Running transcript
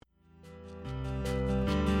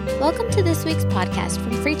Welcome to this week's podcast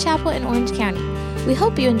from Free Chapel in Orange County. We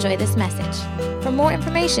hope you enjoy this message. For more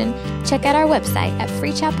information, check out our website at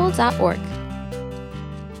freechapel.org.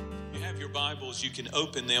 If you have your Bibles, you can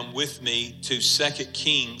open them with me to 2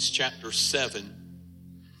 Kings chapter 7.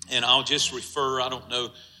 And I'll just refer, I don't know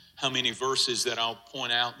how many verses that I'll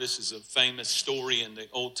point out. This is a famous story in the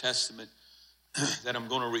Old Testament that I'm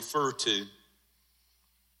going to refer to.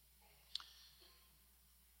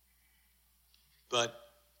 But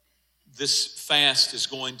this fast is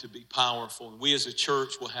going to be powerful. And we as a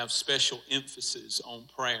church will have special emphasis on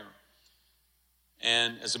prayer.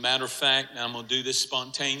 And as a matter of fact, now I'm going to do this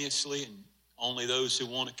spontaneously, and only those who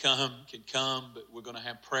want to come can come. But we're going to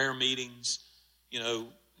have prayer meetings,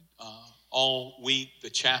 all week. The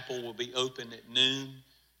chapel will be open at noon,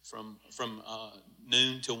 from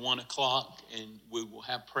noon to 1 o'clock. And we will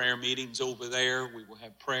have prayer meetings over there. We will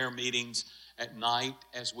have prayer meetings at night,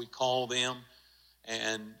 as we call them.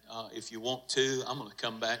 And if you want to, I'm going to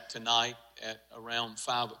come back tonight at around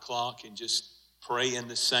 5 o'clock and just pray in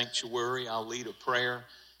the sanctuary. I'll lead a prayer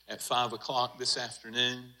at 5 o'clock this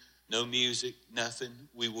afternoon. No music, nothing.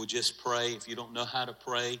 We will just pray. If you don't know how to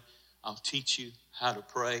pray, I'll teach you how to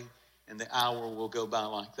pray, and the hour will go by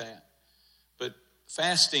like that. But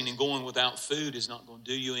fasting and going without food is not going to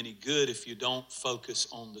do you any good if you don't focus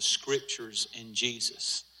on the scriptures and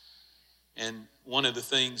Jesus. And one of the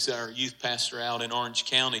things our youth pastor out in Orange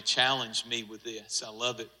County challenged me with this. I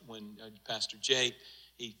love it when Pastor Jake,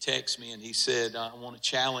 he texted me and he said, I want to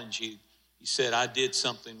challenge you. He said, I did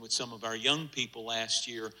something with some of our young people last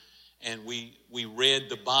year, and we read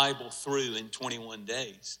the Bible through in 21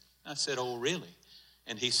 days. I said, oh, really?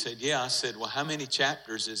 And he said, yeah. I said, well, how many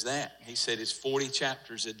chapters is that? He said, it's 40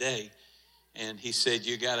 chapters a day. And he said,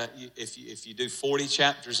 if you do 40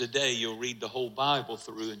 chapters a day, you'll read the whole Bible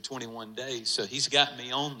through in 21 days. So he's got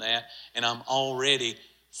me on that, and I'm already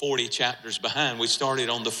 40 chapters behind. We started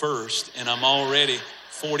on the first, and I'm already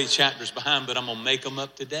 40 chapters behind, but I'm going to make them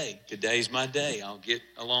up today. Today's my day. I'll get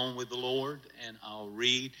along with the Lord, and I'll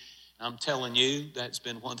read. I'm telling you, that's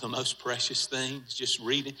been one of the most precious things, just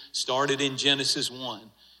reading. Started in Genesis 1.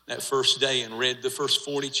 That first day and read the first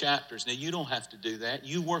 40 chapters. Now, you don't have to do that.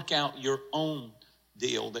 You work out your own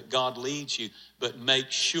deal that God leads you, but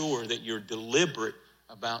make sure that you're deliberate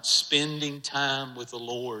about spending time with the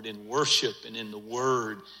Lord in worship and in the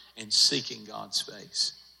Word and seeking God's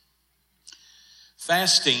face.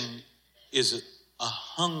 Fasting is a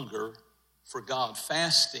hunger for God.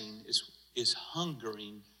 Fasting is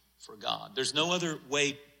hungering for God. There's no other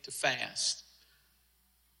way to fast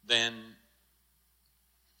than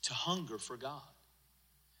to hunger for God.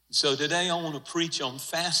 So today I want to preach on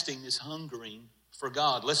fasting is hungering for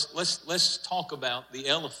God. Let's talk about the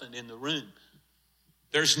elephant in the room.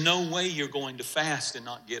 There's no way you're going to fast and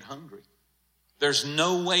not get hungry. There's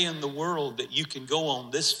no way in the world that you can go on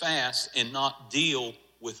this fast and not deal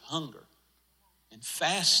with hunger. And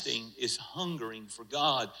fasting is hungering for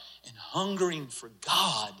God. And hungering for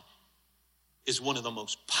God is one of the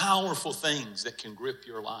most powerful things that can grip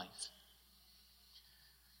your life.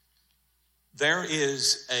 There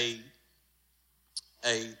is a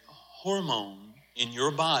hormone in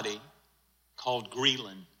your body called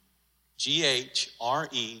ghrelin, G-H-R-E-L-I-N.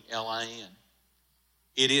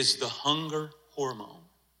 It is the hunger hormone.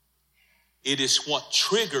 It is what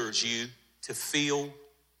triggers you to feel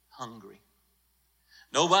hungry.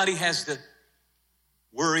 Nobody has to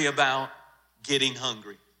worry about getting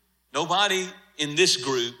hungry. Nobody in this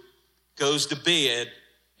group goes to bed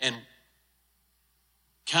and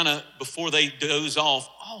kind of before they doze off,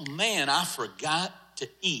 oh man, I forgot to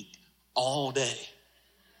eat all day.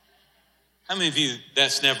 How many of you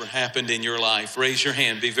that's never happened in your life? Raise your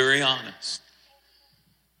hand, be very honest.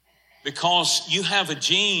 Because you have a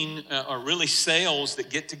gene, or really cells that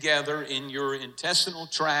get together in your intestinal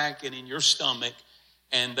tract and in your stomach,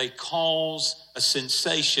 and they cause a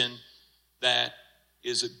sensation that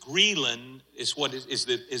is a ghrelin, is what is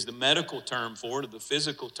the medical term for it, or the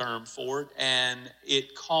physical term for it, and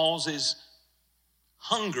it causes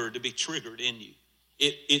hunger to be triggered in you.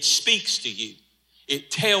 It speaks to you. It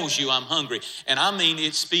tells you I'm hungry. And I mean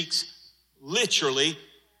it speaks literally,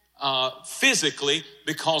 physically,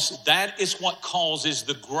 because that is what causes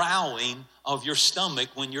the growling of your stomach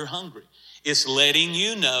when you're hungry. It's letting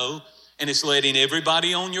you know, and it's letting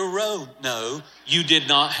everybody on your road know you did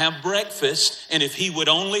not have breakfast. And if he would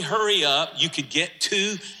only hurry up, you could get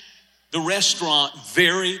to the restaurant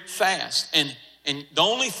very fast. And the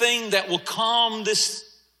only thing that will calm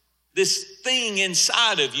this thing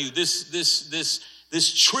inside of you, this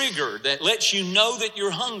trigger that lets you know that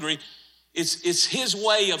you're hungry, it's his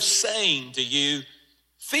way of saying to you,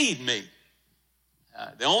 feed me.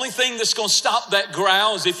 The only thing that's going to stop that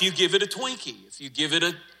growl is if you give it a Twinkie, if you give it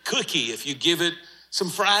a cookie, if you give it some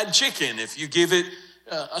fried chicken, if you give it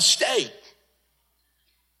a steak.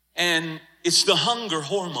 And it's the hunger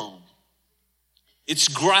hormone. It's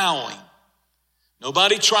growling.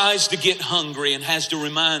 Nobody tries to get hungry and has to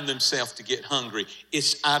remind themselves to get hungry.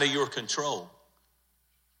 It's out of your control.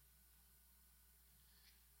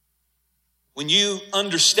 When you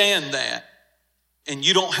understand that, and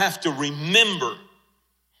you don't have to remember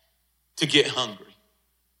to get hungry,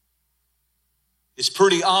 it's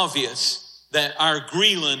pretty obvious that our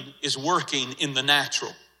ghrelin is working in the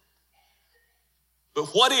natural. But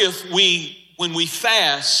what if when we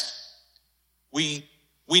fast, we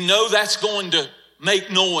know that's going to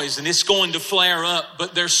make noise and it's going to flare up,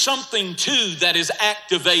 but there's something too that is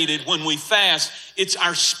activated when we fast. It's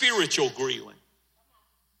our spiritual ghrelin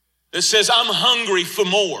that says, I'm hungry for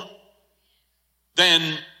more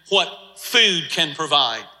than what food can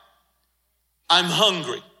provide. I'm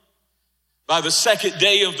hungry. By the second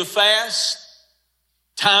day of the fast,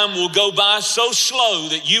 time will go by so slow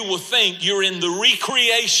that you will think you're in the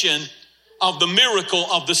recreation of the miracle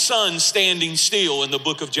of the sun standing still in the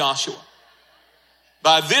book of Joshua.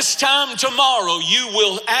 By this time tomorrow, you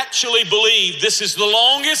will actually believe this is the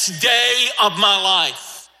longest day of my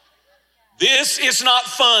life. This is not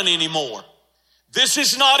fun anymore. This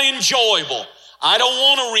is not enjoyable. I don't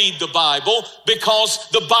want to read the Bible because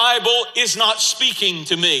the Bible is not speaking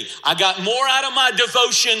to me. I got more out of my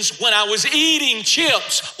devotions when I was eating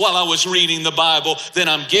chips while I was reading the Bible than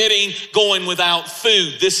I'm getting going without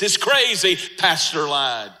food. This is crazy. Pastor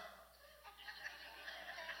lied.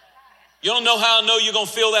 You don't know how I know you're going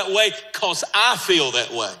to feel that way? Because I feel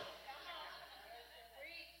that way.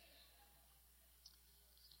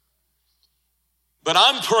 But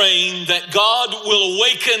I'm praying that God will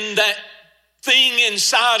awaken that thing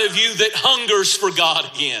inside of you that hungers for God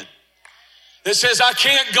again. That says, I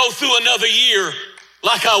can't go through another year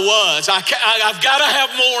like I was. I've got to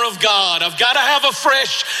have more of God. I've got to have a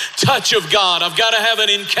fresh touch of God. I've got to have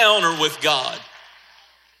an encounter with God.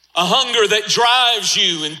 A hunger that drives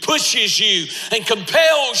you and pushes you and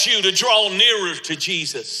compels you to draw nearer to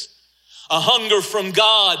Jesus. A hunger from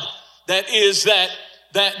God that is that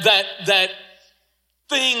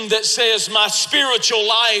thing that says my spiritual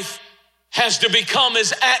life has to become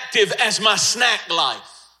as active as my snack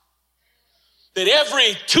life. That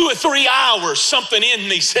every 2 or 3 hours, something in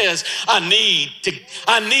me says, I need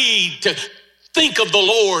to think of the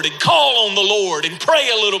Lord and call on the Lord and pray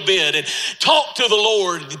a little bit and talk to the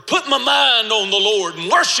Lord and put my mind on the Lord and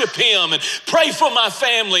worship Him and pray for my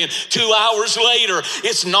family. And 2 hours later,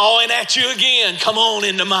 it's gnawing at you again. Come on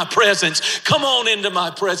into my presence. Come on into my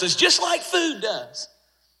presence, just like food does.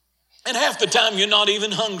 And half the time you're not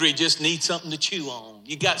even hungry, just need something to chew on.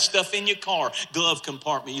 You got stuff in your car, glove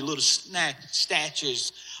compartment, your little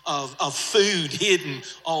snatches of food hidden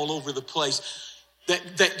all over the place.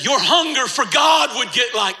 That your hunger for God would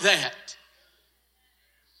get like that.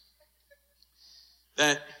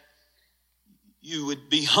 That you would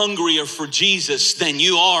be hungrier for Jesus than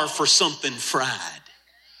you are for something fried.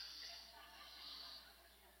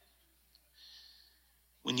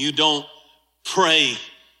 When you don't pray,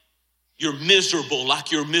 you're miserable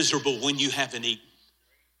like you're miserable when you haven't eaten.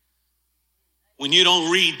 When you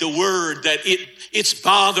don't read the word, that it's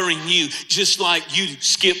bothering you, just like you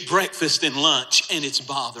skip breakfast and lunch and it's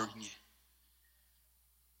bothering you. You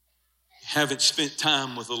haven't spent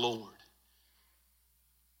time with the Lord.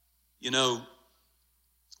 You know,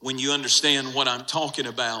 when you understand what I'm talking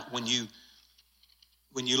about, when you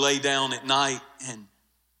lay down at night and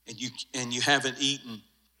you haven't eaten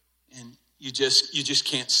and you just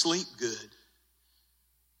can't sleep good.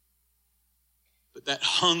 But that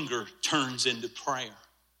hunger turns into prayer.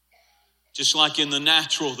 Just like in the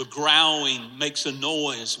natural, the growling makes a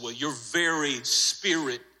noise. Well, your very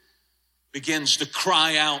spirit begins to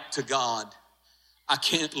cry out to God. I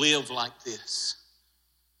can't live like this.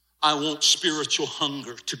 I want spiritual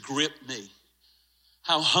hunger to grip me.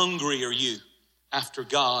 How hungry are you after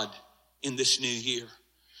God in this new year?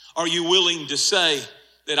 Are you willing to say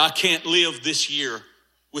that I can't live this year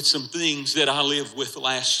with some things that I lived with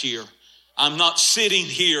last year? I'm not sitting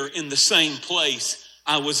here in the same place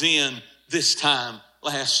I was in this time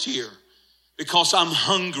last year because I'm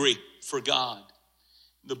hungry for God.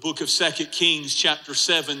 In the book of 2 Kings chapter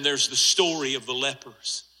 7, there's the story of the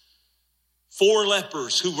lepers. 4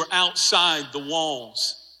 lepers who were outside the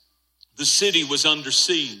walls. The city was under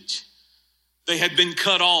siege. They had been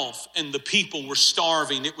cut off and the people were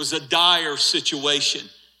starving. It was a dire situation.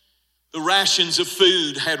 The rations of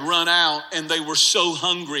food had run out and they were so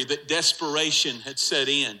hungry that desperation had set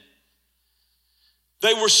in.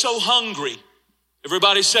 They were so hungry.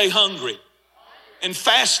 Everybody say hungry. And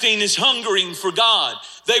fasting is hungering for God.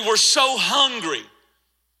 They were so hungry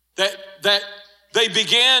that they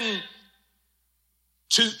began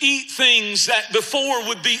to eat things that before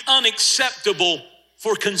would be unacceptable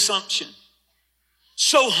for consumption.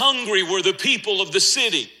 So hungry were the people of the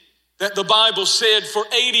city that the Bible said for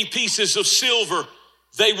 80 pieces of silver,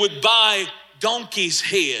 they would buy donkeys'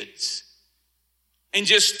 heads and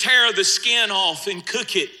just tear the skin off and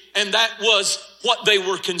cook it. And that was what they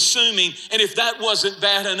were consuming. And if that wasn't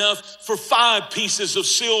bad enough, for 5 pieces of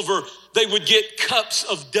silver, they would get cups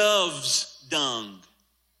of dove's dung.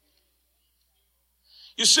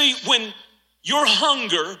 You see, when your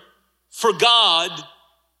hunger for God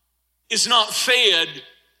is not fed,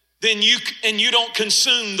 then you don't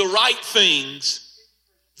consume the right things,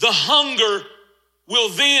 the hunger will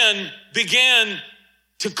then begin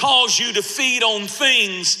to cause you to feed on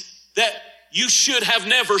things that you should have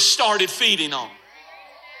never started feeding on.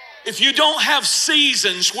 If you don't have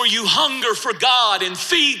seasons where you hunger for God and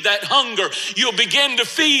feed that hunger, you'll begin to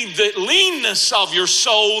feed the leanness of your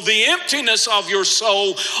soul, the emptiness of your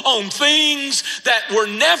soul on things that were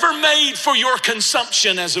never made for your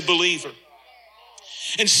consumption as a believer.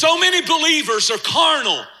 And so many believers are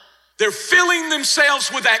carnal. They're filling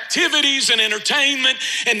themselves with activities and entertainment,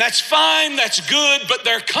 and that's fine, that's good, but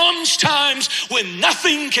there comes times when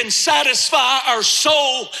nothing can satisfy our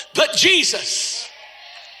soul but Jesus.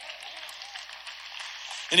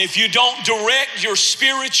 And if you don't direct your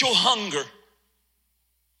spiritual hunger,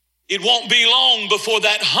 it won't be long before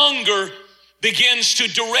that hunger begins to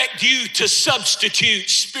direct you to substitute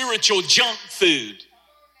spiritual junk food.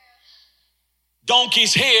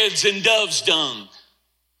 Donkey's heads and dove's dung.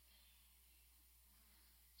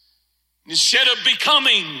 Instead of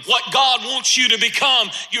becoming what God wants you to become,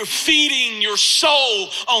 you're feeding your soul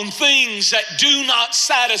on things that do not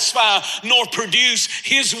satisfy nor produce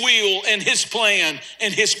His will and His plan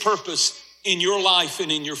and His purpose in your life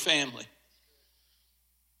and in your family.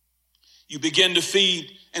 You begin to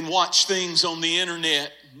feed and watch things on the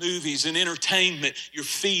internet, movies and entertainment. You're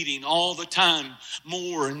feeding all the time,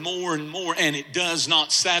 more and more and more, and it does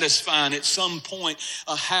not satisfy. And at some point,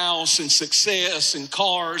 a house and success and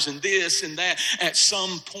cars and this and that. At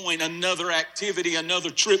some point, another activity, another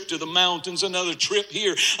trip to the mountains, another trip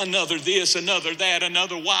here, another this, another that,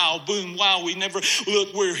 another wow, boom, wow. We never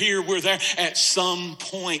look, we're here, we're there. At some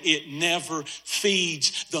point, it never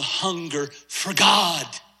feeds the hunger for God.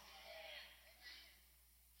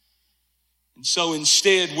 And so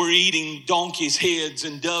instead, we're eating donkey's heads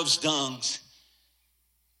and dove's dungs.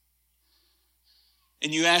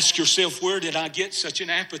 And you ask yourself, where did I get such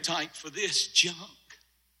an appetite for this junk?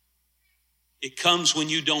 It comes when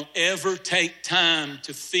you don't ever take time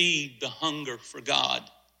to feed the hunger for God.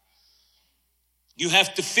 You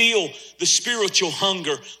have to feel the spiritual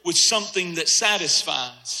hunger with something that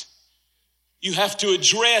satisfies. You have to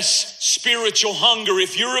address spiritual hunger.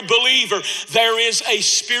 If you're a believer, there is a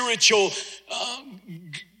spiritual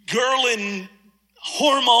girling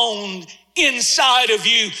hormone inside of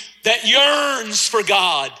you that yearns for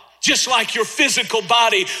God, just like your physical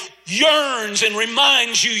body yearns and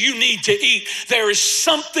reminds you need to eat. There is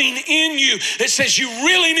something in you that says you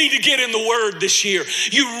really need to get in the Word this year.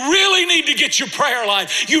 You really need to get your prayer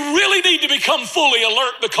life. You really need to become fully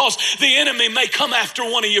alert, because the enemy may come after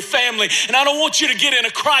one of your family. And I don't want you to get in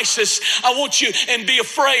a crisis. I want you and be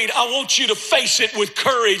afraid. I want you to face it with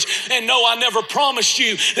courage. And no, I never promised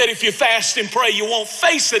you that if you fast and pray, you won't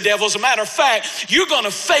face the devil. As a matter of fact, you're going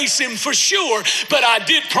to face him for sure. But I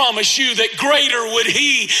did promise you that greater would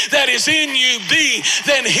he that is in you be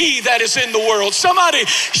than he that is in the world. Somebody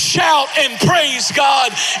shout and praise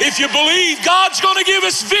God if you believe God's going to give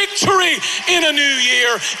us victory in a new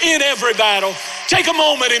year, in every battle. Take a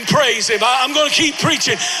moment and praise him. I'm going to keep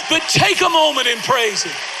preaching, but take a moment and praise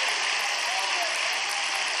him.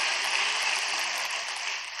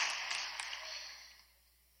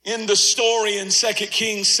 In the story in 2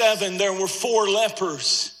 Kings 7, there were 4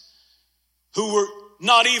 lepers who were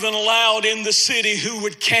not even allowed in the city, who were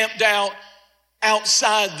camped out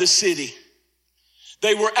outside the city.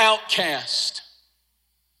 They were outcast.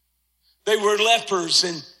 They were lepers,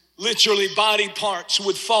 and literally body parts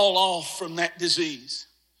would fall off from that disease.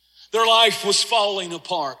 Their life was falling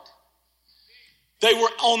apart. They were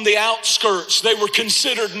on the outskirts. They were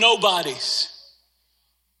considered nobodies.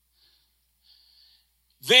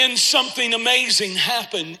 Then something amazing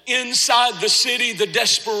happened. Inside the city, the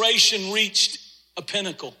desperation reached a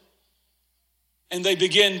pinnacle. And they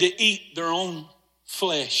began to eat their own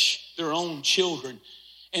flesh, their own children.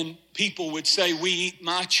 And people would say, we eat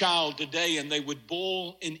my child today, and they would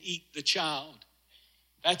boil and eat the child.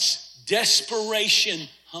 That's desperation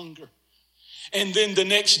hunger. And then the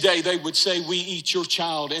next day they would say, we eat your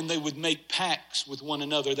child, and they would make pacts with one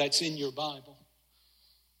another. That's in your Bible.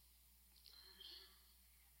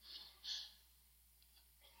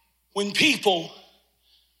 When people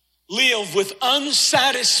live with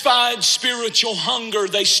unsatisfied spiritual hunger,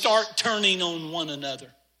 they start turning on one another.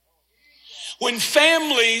 When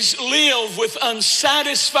families live with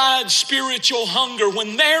unsatisfied spiritual hunger,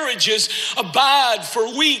 when marriages abide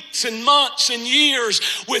for weeks and months and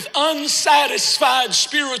years with unsatisfied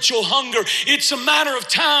spiritual hunger, it's a matter of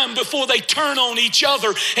time before they turn on each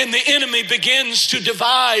other and the enemy begins to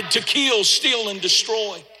divide, to kill, steal, and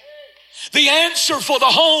destroy. The answer for the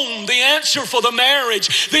home, the answer for the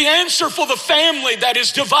marriage, the answer for the family that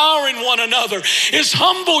is devouring one another is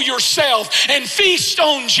humble yourself and feast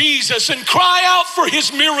on Jesus and cry out for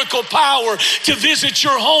his miracle power to visit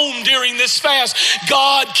your home during this fast.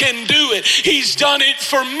 God can do it. He's done it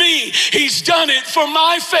for me. He's done it for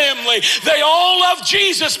my family. They all love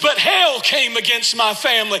Jesus, but hell came against my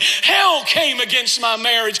family. Hell came against my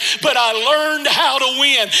marriage, but I learned how to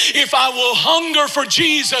win. If I will hunger for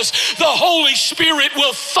Jesus, the Holy Spirit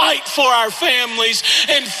will fight for our families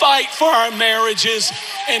and fight for our marriages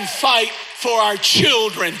and fight for our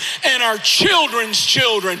children and our children's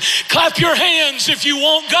children. Clap your hands if you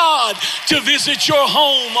want God to visit your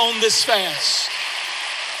home on this fast.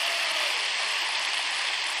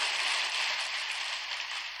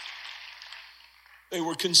 They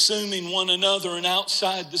were consuming one another, and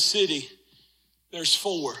outside the city, there's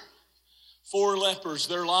four lepers.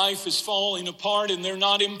 Their life is falling apart, and they're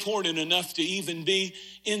not important enough to even be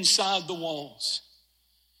inside the walls.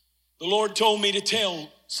 The Lord told me to tell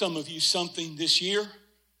some of you something this year.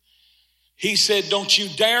 He said, don't you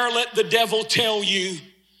dare let the devil tell you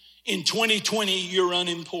in 2020 you're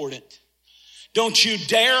unimportant. Don't you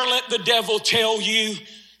dare let the devil tell you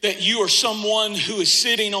that you are someone who is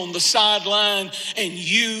sitting on the sideline and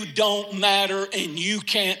you don't matter and you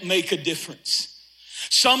can't make a difference.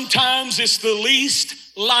 Sometimes it's the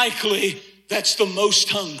least likely that's the most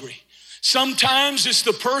hungry. Sometimes it's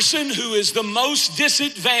the person who is the most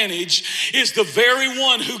disadvantaged is the very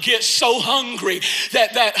one who gets so hungry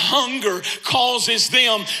that hunger causes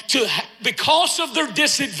them to, because of their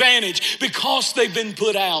disadvantage, because they've been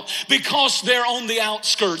put out, because they're on the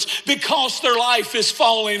outskirts, because their life is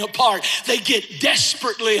falling apart, they get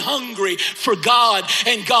desperately hungry for God.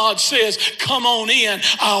 And God says, come on in,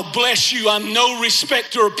 I'll bless you. I'm no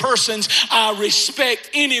respecter of persons. I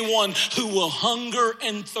respect anyone who will hunger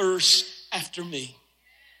and thirst after me.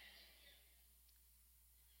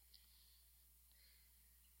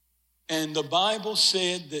 And the Bible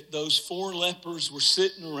said that those four lepers were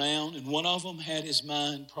sitting around, and one of them had his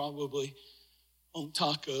mind probably on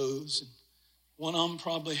tacos, and one of them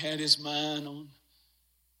probably had his mind on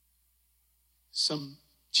some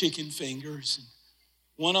chicken fingers, and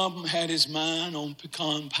one of them had his mind on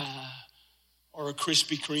pecan pie or a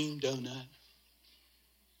Krispy Kreme donut.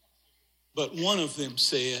 But one of them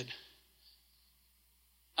said,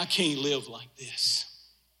 I can't live like this.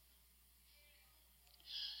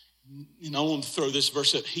 And I want to throw this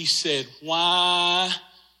verse up. He said, why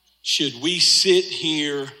should we sit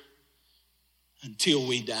here until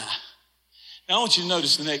we die? Now I want you to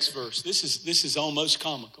notice the next verse. This is almost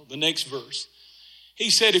comical. The next verse. He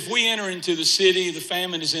said, if we enter into the city, the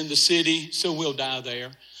famine is in the city, so we'll die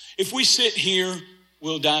there. If we sit here,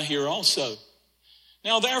 we'll die here also.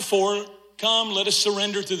 Now therefore, come, let us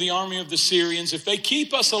surrender to the army of the Syrians. If they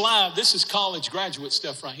keep us alive, this is college graduate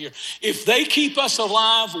stuff right here. If they keep us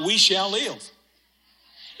alive, we shall live.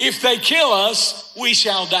 If they kill us, we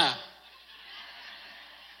shall die.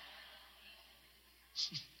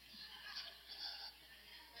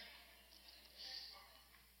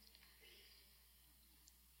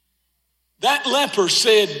 That leper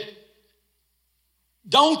said,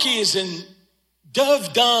 donkeys and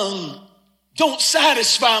dove dung don't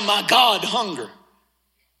satisfy my God hunger.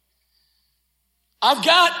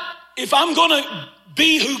 If I'm going to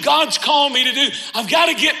be who God's called me to do, I've got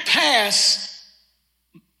to get past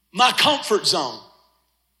my comfort zone.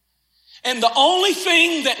 And the only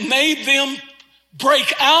thing that made them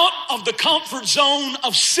break out of the comfort zone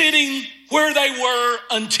of sitting where they were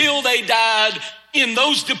until they died in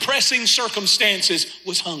those depressing circumstances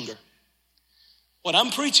was hunger. What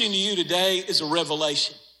I'm preaching to you today is a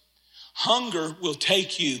revelation. Hunger will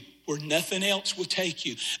take you where nothing else will take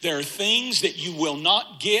you. There are things that you will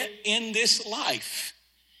not get in this life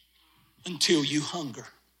until you hunger.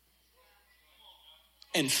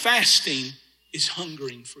 And fasting is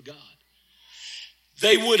hungering for God.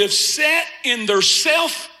 they would have sat in their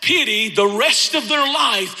self-pity the rest of their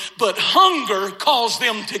life, but hunger caused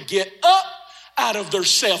them to get up out of their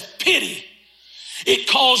self-pity. It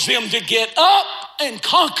caused them to get up and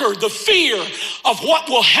conquer the fear of what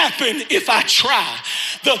will happen if I try.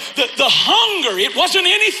 The hunger, it wasn't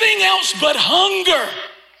anything else but hunger.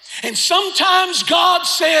 And sometimes God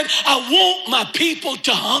said, I want my people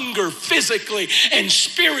to hunger physically and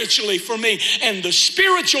spiritually for me. And the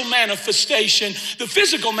spiritual manifestation, the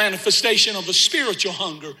physical manifestation of a spiritual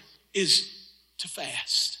hunger is to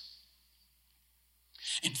fast.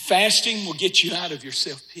 And fasting will get you out of your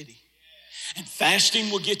self-pity. And fasting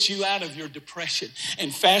will get you out of your depression.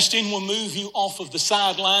 And fasting will move you off of the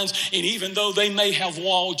sidelines. And even though they may have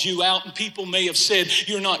walled you out and people may have said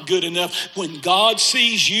you're not good enough, when God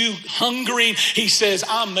sees you hungering, he says,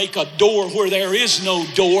 I'll make a door where there is no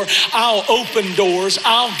door. I'll open doors.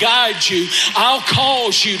 I'll guide you. I'll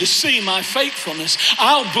cause you to see my faithfulness.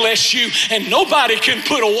 I'll bless you. And nobody can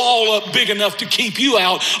put a wall up big enough to keep you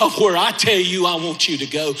out of where I tell you I want you to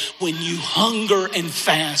go. When you hunger and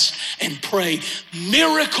fast and pray,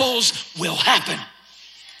 miracles will happen.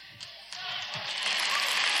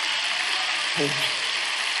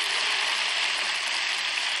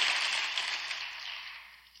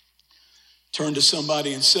 Turn to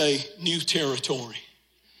somebody and say, new territory.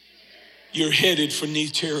 You're headed for new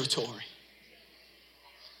territory.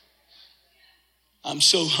 I'm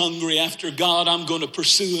so hungry after God, I'm going to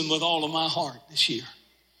pursue him with all of my heart this year.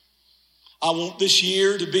 I want this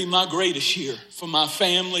year to be my greatest year for my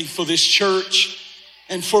family, for this church,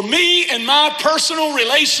 and for me and my personal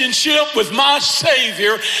relationship with my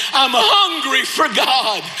Savior. I'm hungry for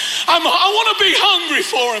God. I want to be hungry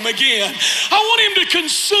for him again. I want him to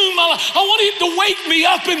consume my life. I want him to wake me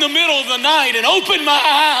up in the middle of the night and open my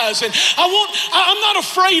eyes. And I'm not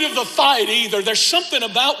afraid of the fight either. There's something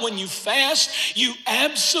about when you fast, you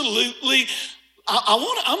absolutely, I'm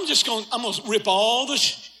going to rip all the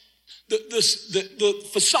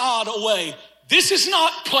facade away. This is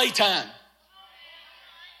not playtime.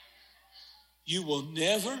 You will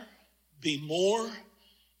never be more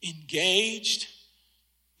engaged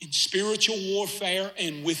in spiritual warfare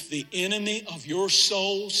and with the enemy of your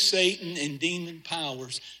soul, Satan and demon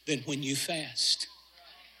powers, than when you fast.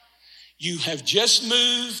 You have just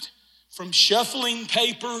moved from shuffling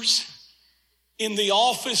papers in the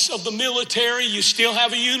office of the military. You still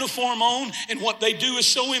have a uniform on, and what they do is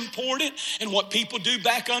so important, and what people do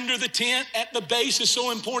back under the tent at the base is so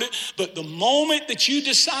important. But the moment that you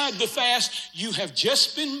decide to fast, you have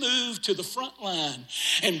just been moved to the front line,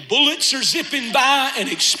 and bullets are zipping by and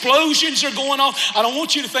explosions are going off. I don't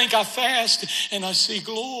want you to think I fast and I see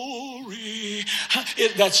glory.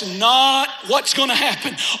 That's not what's going to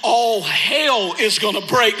happen. All hell is going to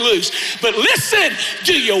break loose. But listen,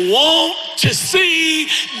 do you want to see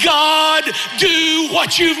God do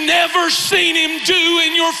what you've never seen him do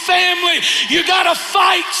in your family? You got to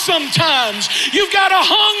fight sometimes. You've got to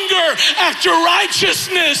hunger after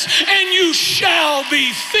righteousness, and you shall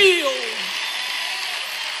be filled.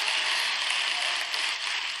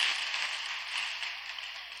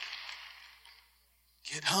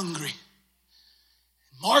 Get hungry.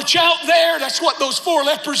 March out there. That's what those 4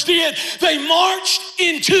 lepers did. They marched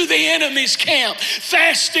into the enemy's camp.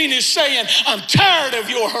 Fasting is saying, I'm tired of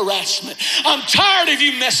your harassment. I'm tired of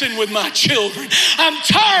you messing with my children. I'm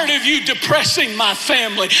tired of you depressing my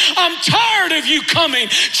family. I'm tired of you coming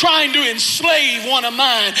trying to enslave one of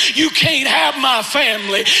mine. You can't have my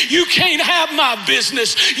family. You can't have my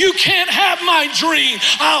business. You can't have my dream.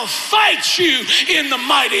 I'll fight you in the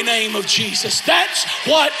mighty name of Jesus. That's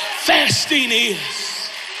what fasting is.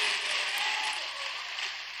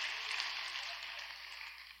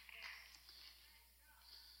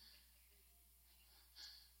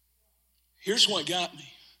 Here's what got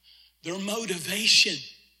me. Their motivation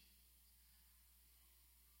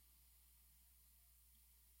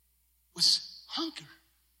was hunger.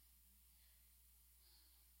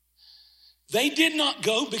 They did not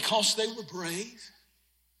go because they were brave.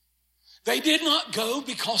 They did not go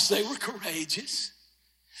because they were courageous.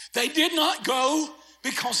 They did not go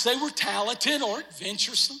because they were talented or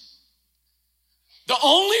adventuresome. The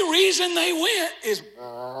only reason they went is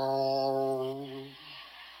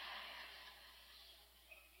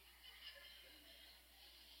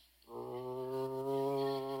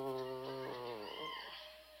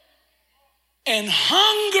and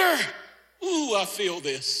hunger. Ooh, I feel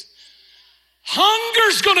this.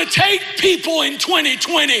 Hunger's going to take people in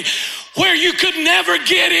 2020 where you could never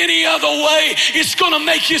get any other way. It's going to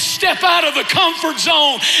make you step out of the comfort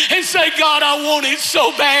zone and say, God, I want it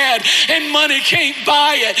so bad, and money can't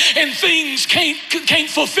buy it, and things can't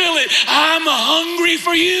fulfill it. I'm hungry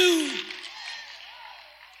for you.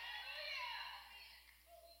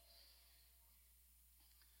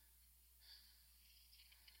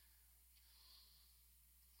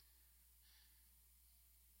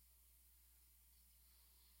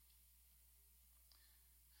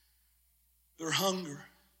 Their hunger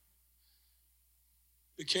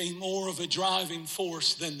became more of a driving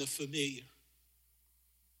force than the familiar.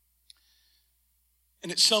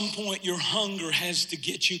 And at some point, your hunger has to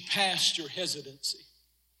get you past your hesitancy.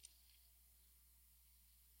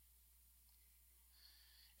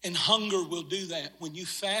 And hunger will do that. When you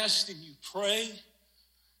fast and you pray,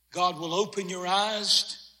 God will open your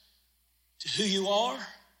eyes to who you are,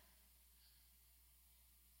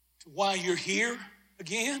 to why you're here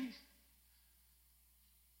again,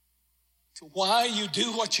 to why you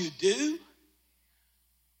do what you do.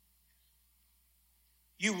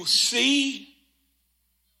 You will see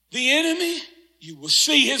the enemy. You will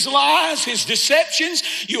see his lies, his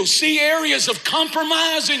deceptions. You'll see areas of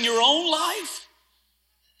compromise in your own life.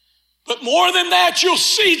 But more than that, you'll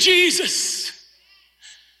see Jesus.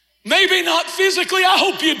 Maybe not physically, I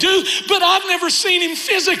hope you do, but I've never seen him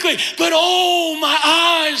physically. But oh, my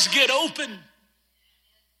eyes get open.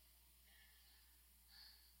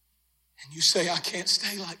 You say, I can't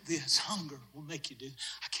stay like this. Hunger will make you do.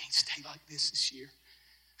 I can't stay like this year.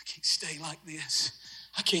 I can't stay like this.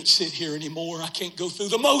 I can't sit here anymore. I can't go through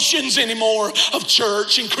the motions anymore of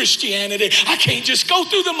church and Christianity. I can't just go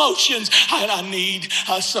through the motions. I need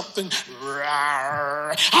something.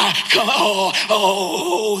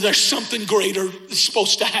 There's something greater that's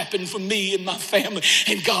supposed to happen for me and my family.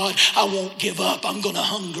 And God, I won't give up. I'm going to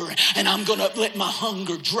hunger, and I'm going to let my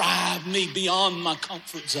hunger drive me beyond my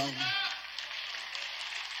comfort zone.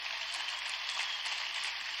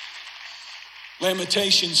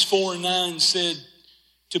 Lamentations 4:9 said,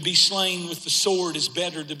 to be slain with the sword is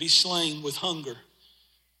better to be slain with hunger.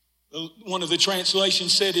 One of the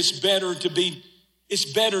translations said it's better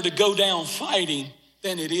to go down fighting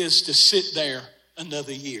than it is to sit there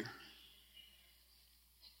another year.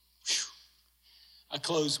 Whew. I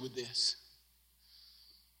close with this.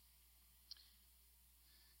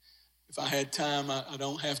 If I had time, I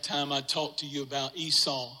don't have time, I'd talk to you about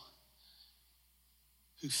Esau,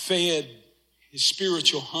 who fed his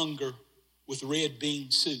spiritual hunger with red bean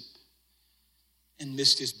soup and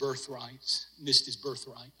missed his birthright.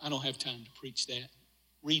 I don't have time to preach that.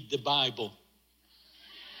 Read the Bible.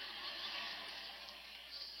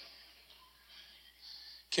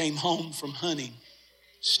 Came home from hunting,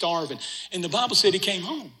 starving. And the Bible said he came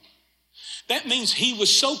home. That means he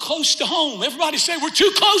was so close to home. Everybody say, we're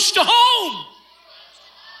too close to home.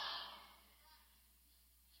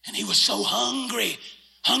 And he was so hungry.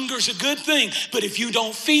 Hunger's a good thing, but if you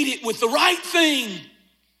don't feed it with the right thing,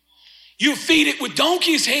 you feed it with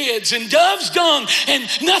donkey's heads and dove's dung, and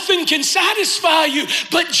nothing can satisfy you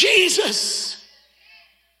but Jesus.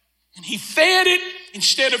 And he fed it.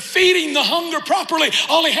 Instead of feeding the hunger properly,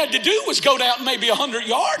 all he had to do was go down maybe 100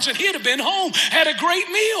 yards and he'd have been home, had a great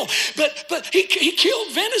meal. But he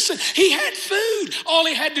killed venison. He had food. All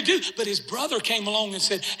he had to do. But his brother came along and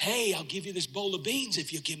said, hey, I'll give you this bowl of beans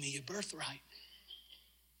if you give me your birthright.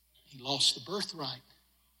 He lost the birthright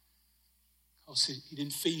because he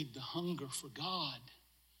didn't feed the hunger for God.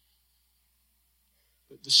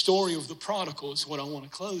 But the story of the prodigal is what I want to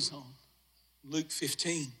close on. Luke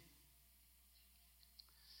 15.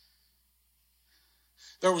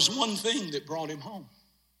 There was one thing that brought him home.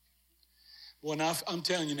 Boy, now I'm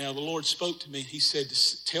telling you now, the Lord spoke to me. He said,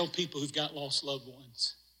 tell people who've got lost loved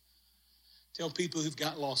ones. Tell people who've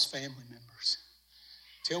got lost family members.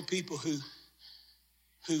 Tell people who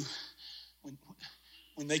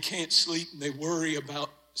when they can't sleep and they worry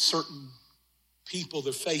about certain people,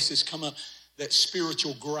 their faces come up, that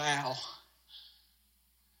spiritual growl.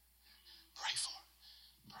 Pray for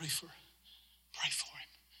him. Pray for him. Pray for him.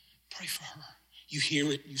 Pray for her. You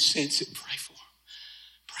hear it, you sense it, pray for them.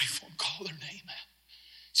 Pray for them, call their name out.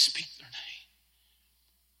 Speak their name.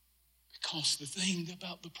 Because the thing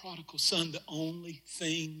about the prodigal son, the only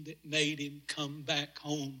thing that made him come back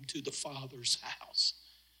home to the Father's house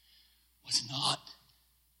was not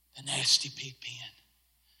the nasty pig pen,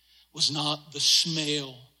 was not the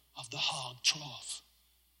smell of the hog trough.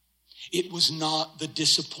 It was not the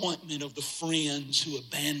disappointment of the friends who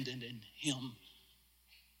abandoned him.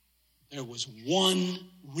 There was one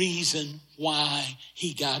reason why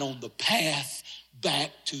he got on the path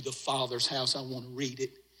back to the Father's house. I want to read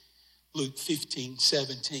it. Luke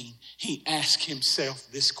 15:17. He asked himself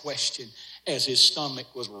this question as his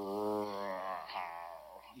stomach was.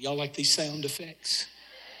 Y'all like these sound effects?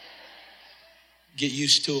 Get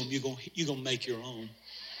used to them. You're gonna make your own.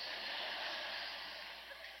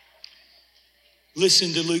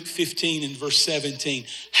 Listen to Luke 15 and verse 17.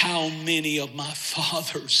 How many of my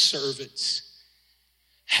Father's servants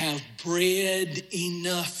have bread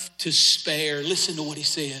enough to spare? Listen to what he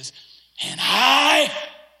says. And I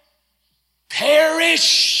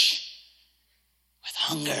perish with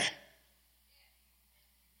hunger.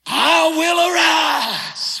 I will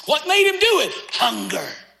arise. What made him do it? Hunger.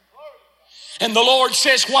 And the Lord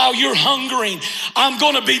says, while you're hungering, I'm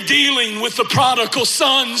going to be dealing with the prodigal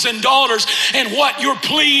sons and daughters and what you're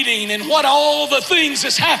pleading and what all the things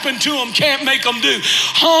that's happened to them can't make them do.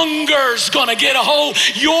 Hunger's going to get a hold.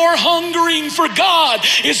 Your hungering for God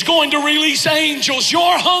is going to release angels.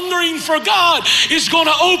 Your hungering for God is going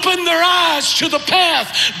to open their eyes to the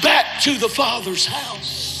path back to the Father's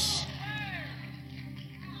house.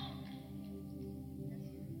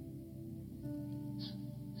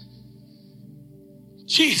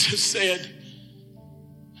 Jesus said,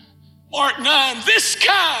 Mark 9, this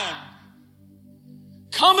kind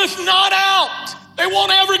cometh not out. They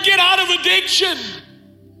won't ever get out of addiction,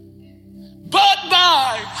 but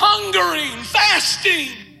by hungering, fasting.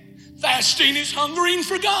 Fasting is hungering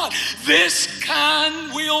for God. This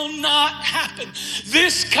kind will not happen.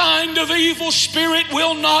 This kind of evil spirit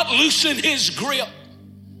will not loosen his grip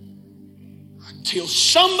until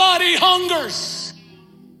somebody hungers.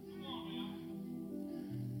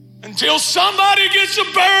 Until somebody gets a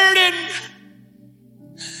burden.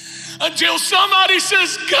 Until somebody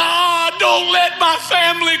says, God, don't let my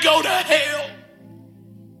family go to hell.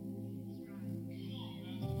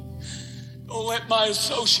 Don't let my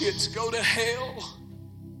associates go to hell.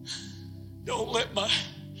 Don't let my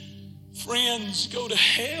friends go to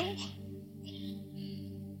hell.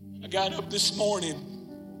 I got up this morning.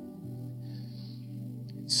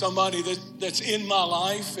 Somebody that's in my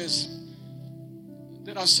life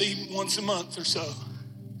that I see once a month or so.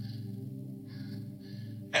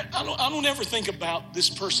 And I don't ever think about this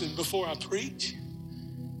person before I preach.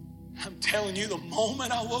 I'm telling you, the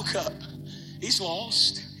moment I woke up, he's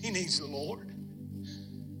lost. He needs the Lord.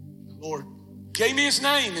 The Lord gave me his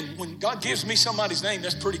name, and when God gives me somebody's name,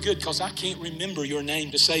 that's pretty good because I can't remember your name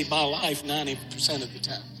to save my life 90% of the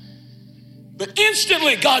time. But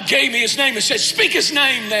instantly God gave me his name and said, speak his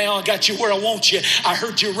name now. I got you where I want you. I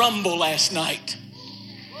heard you rumble last night.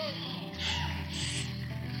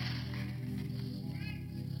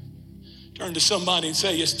 Turn to somebody and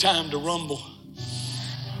say, it's time to rumble.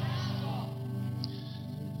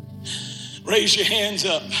 Raise your hands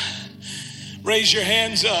up. Raise your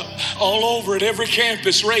hands up. All over at every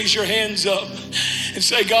campus, raise your hands up and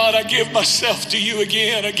say, God, I give myself to you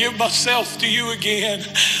again. I give myself to you again.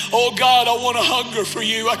 Oh God, I want to hunger for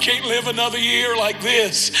you. I can't live another year like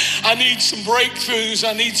this. I need some breakthroughs.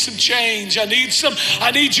 I need some change. I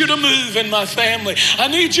need you to move in my family. I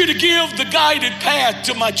need you to give the guided path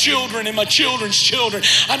to my children and my children's children.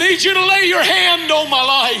 I need you to lay your hand on my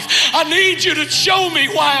life. I need you to show me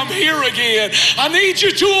why I'm here again. I need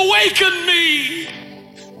you to awaken me.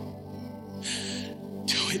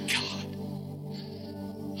 Do it, God.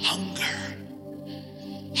 Hunger,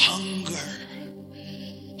 hunger,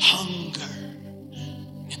 hunger,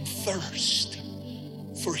 and thirst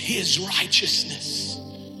for his righteousness.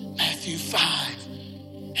 Matthew 5,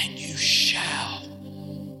 and you shall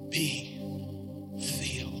be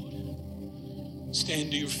filled.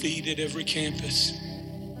 Stand to your feet at every campus.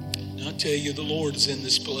 And I'll tell you, the Lord is in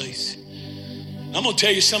this place. I'm going to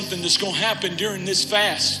tell you something that's going to happen during this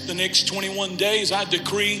fast. The next 21 days, I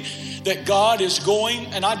decree that God is going,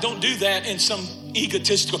 and I don't do that in some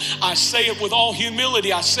egotistical. I say it with all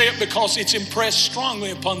humility. I say it because it's impressed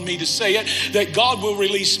strongly upon me to say it, that God will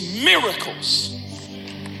release miracles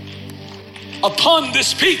upon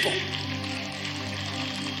this people.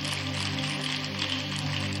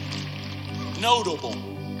 Notable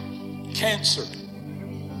cancer,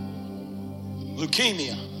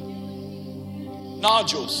 leukemia,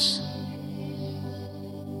 nodules,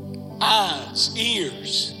 eyes,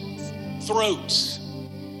 ears, throats,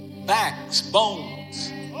 backs,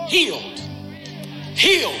 bones, healed,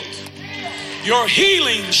 healed. Your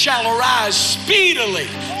healing shall arise speedily,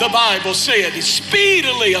 the Bible said.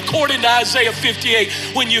 Speedily, according to Isaiah 58,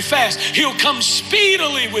 when you fast, he'll come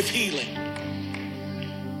speedily with healing.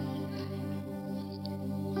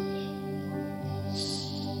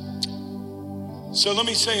 So let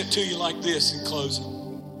me say it to you like this in closing.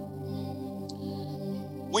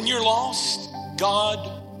 When you're lost,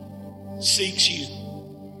 God seeks you.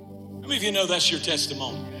 How many of you know that's your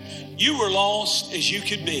testimony? You were lost as you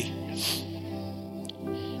could be.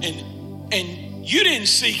 And you didn't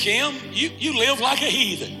seek him. You lived like a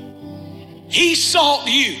heathen. He sought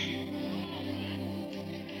you.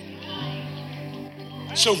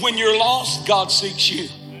 So when you're lost, God seeks you.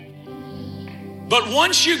 But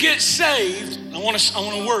once you get saved, I want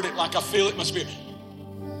to word it like I feel it in my spirit.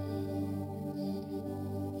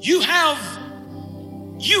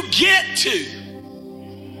 You get to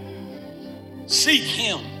seek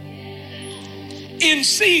him in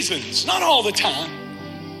seasons, not all the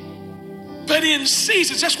time, but in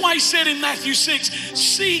seasons. That's why he said in Matthew 6,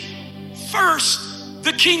 seek first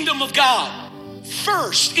the kingdom of God.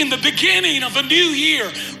 First, in the beginning of a new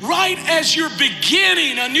year, right as you're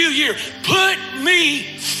beginning a new year, put me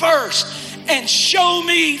first and show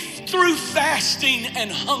me through fasting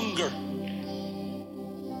and hunger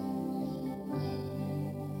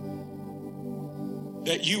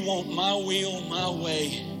that you want my will, my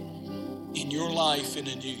way in your life in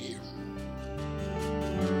a new year.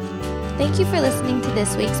 Thank you for listening to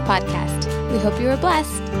this week's podcast. We hope you were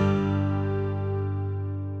blessed.